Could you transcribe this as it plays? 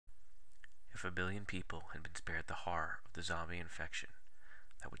If 1 billion people had been spared the horror of the zombie infection,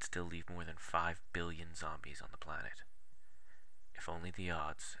 that would still leave more than 5 billion zombies on the planet. If only the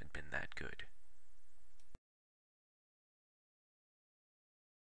odds had been that good.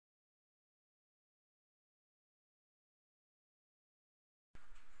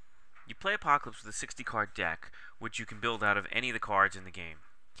 You play Apocalypse with a 60-card deck, which you can build out of any of the cards in the game.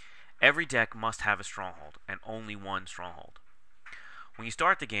 Every deck must have a stronghold, and only one stronghold. When you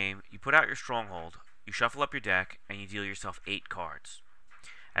start the game, you put out your stronghold, you shuffle up your deck, and you deal yourself 8 cards.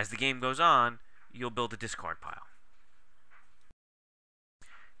 As the game goes on, you'll build a discard pile.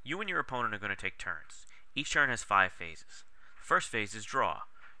 You and your opponent are going to take turns. Each turn has 5 phases. The first phase is draw.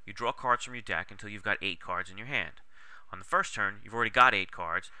 You draw cards from your deck until you've got 8 cards in your hand. On the first turn, you've already got 8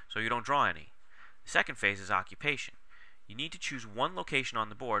 cards, so you don't draw any. The second phase is occupation. You need to choose one location on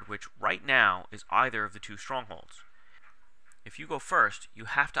the board, which right now is either of the 2 strongholds. If you go first, you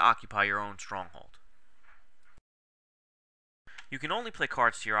have to occupy your own stronghold. You can only play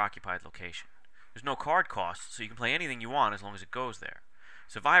cards to your occupied location. There's no card cost, so you can play anything you want as long as it goes there.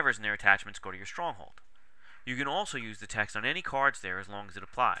 Survivors and their attachments go to your stronghold. You can also use the text on any cards there as long as it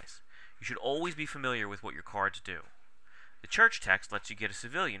applies. You should always be familiar with what your cards do. The church text lets you get a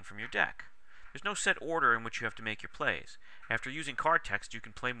civilian from your deck. There's no set order in which you have to make your plays. After using card text, you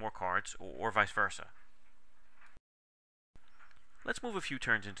can play more cards, or vice versa. Let's move a few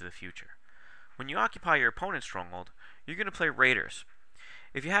turns into the future. When you occupy your opponent's stronghold, you're going to play raiders.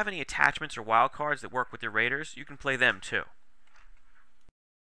 If you have any attachments or wild cards that work with your raiders, you can play them too.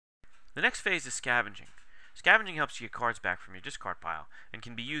 The next phase is scavenging. Scavenging helps you get cards back from your discard pile, and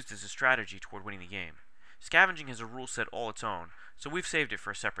can be used as a strategy toward winning the game. Scavenging has a rule set all its own, so we've saved it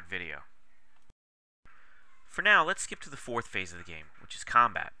for a separate video. For now, let's skip to the 4th phase of the game, which is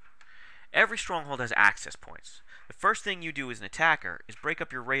combat. Every stronghold has access points. The first thing you do as an attacker is break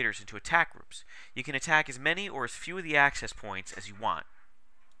up your raiders into attack groups. You can attack as many or as few of the access points as you want.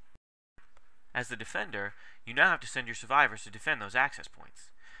 As the defender, you now have to send your survivors to defend those access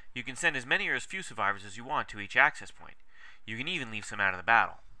points. You can send as many or as few survivors as you want to each access point. You can even leave some out of the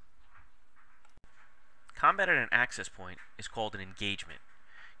battle. Combat at an access point is called an engagement.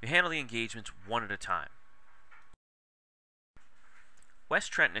 You handle the engagements one at a time. West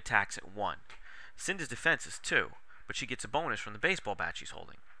Trenton attacks at 1. Cinda's defense is 2, but she gets a bonus from the baseball bat she's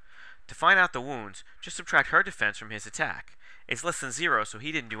holding. To find out the wounds, just subtract her defense from his attack. It's less than 0, so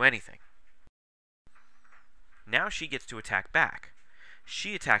he didn't do anything. Now she gets to attack back.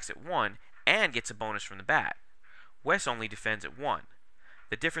 She attacks at 1 and gets a bonus from the bat. Wes only defends at 1.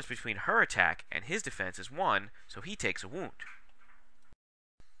 The difference between her attack and his defense is 1, so he takes a wound.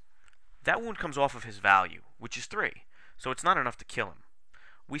 That wound comes off of his value, which is 3, so it's not enough to kill him.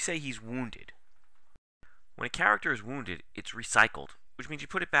 We say he's wounded. When a character is wounded, it's recycled, which means you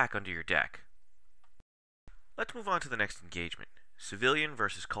put it back under your deck. Let's move on to the next engagement, Civilian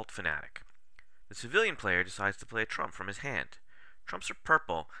versus Cult Fanatic. The civilian player decides to play a trump from his hand. Trumps are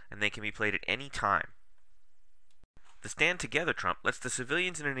purple, and they can be played at any time. The Stand Together trump lets the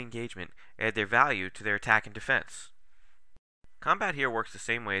civilians in an engagement add their value to their attack and defense. Combat here works the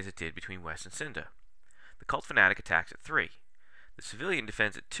same way as it did between Wes and Cinda. The Cult Fanatic attacks at 3. The civilian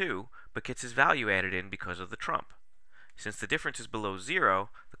defends at 2, but gets his value added in because of the trump. Since the difference is below 0,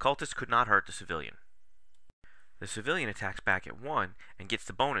 the cultist could not hurt the civilian. The civilian attacks back at 1 and gets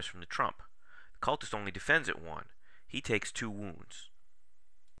the bonus from the trump. The cultist only defends at 1. He takes 2 wounds.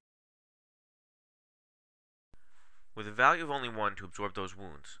 With a value of only 1 to absorb those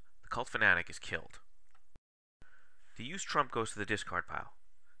wounds, the Cult Fanatic is killed. The used trump goes to the discard pile.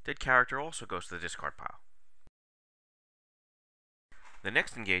 Dead character also goes to the discard pile. The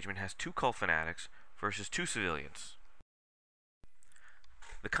next engagement has 2 Cult Fanatics versus 2 civilians.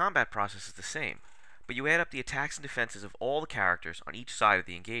 The combat process is the same, but you add up the attacks and defenses of all the characters on each side of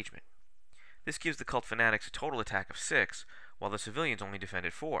the engagement. This gives the Cult Fanatics a total attack of 6, while the civilians only defend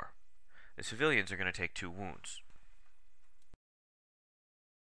at 4. The civilians are going to take 2 wounds.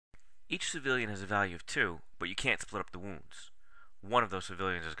 Each civilian has a value of 2, but you can't split up the wounds. One of those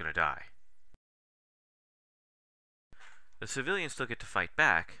civilians is going to die. The civilians still get to fight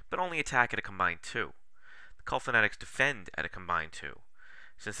back, but only attack at a combined 2. The Cult Fanatics defend at a combined 2.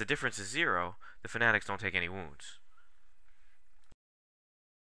 Since the difference is 0, the Fanatics don't take any wounds.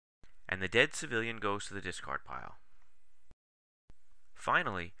 And the dead civilian goes to the discard pile.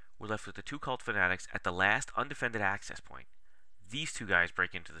 Finally, we're left with the 2 Cult Fanatics at the last undefended access point. These 2 guys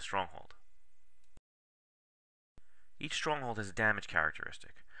break into the stronghold. Each stronghold has a damage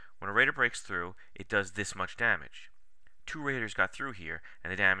characteristic. When a raider breaks through, it does this much damage. 2 raiders got through here,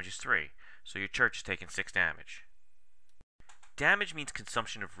 and the damage is 3, so your church is taking 6 damage. Damage means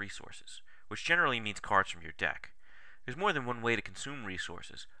consumption of resources. which generally means cards from your deck. There's more than one way to consume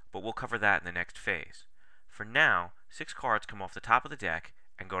resources, but we'll cover that in the next phase. For now, 6 cards come off the top of the deck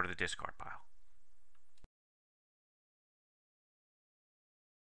and go to the discard pile.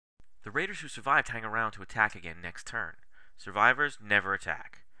 The raiders who survived hang around to attack again next turn. Survivors never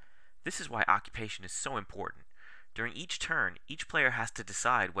attack. This is why occupation is so important. During each turn, each player has to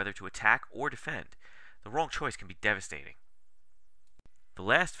decide whether to attack or defend. The wrong choice can be devastating. The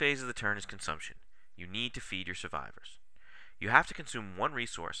last phase of the turn is consumption. You need to feed your survivors. You have to consume 1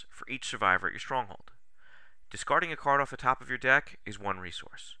 resource for each survivor at your stronghold. Discarding a card off the top of your deck is 1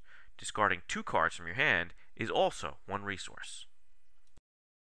 resource. Discarding 2 cards from your hand is also 1 resource.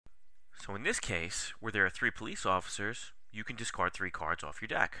 So in this case, where there are 3 police officers, you can discard 3 cards off your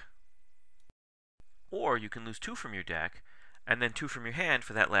deck. Or you can lose 2 from your deck, and then 2 from your hand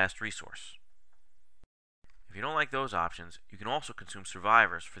for that last resource. If you don't like those options, you can also consume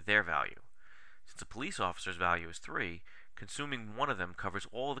survivors for their value. Since a police officer's value is 3, consuming 1 of them covers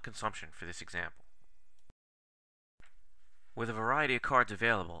all the consumption for this example. With a variety of cards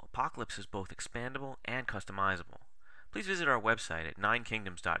available, Apocalypse is both expandable and customizable. Please visit our website at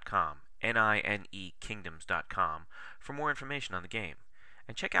ninekingdoms.com, NINEkingdoms.com, for more information on the game,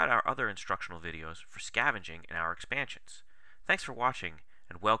 and check out our other instructional videos for scavenging in our expansions. Thanks for watching,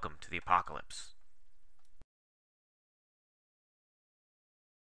 and welcome to the Apocalypse.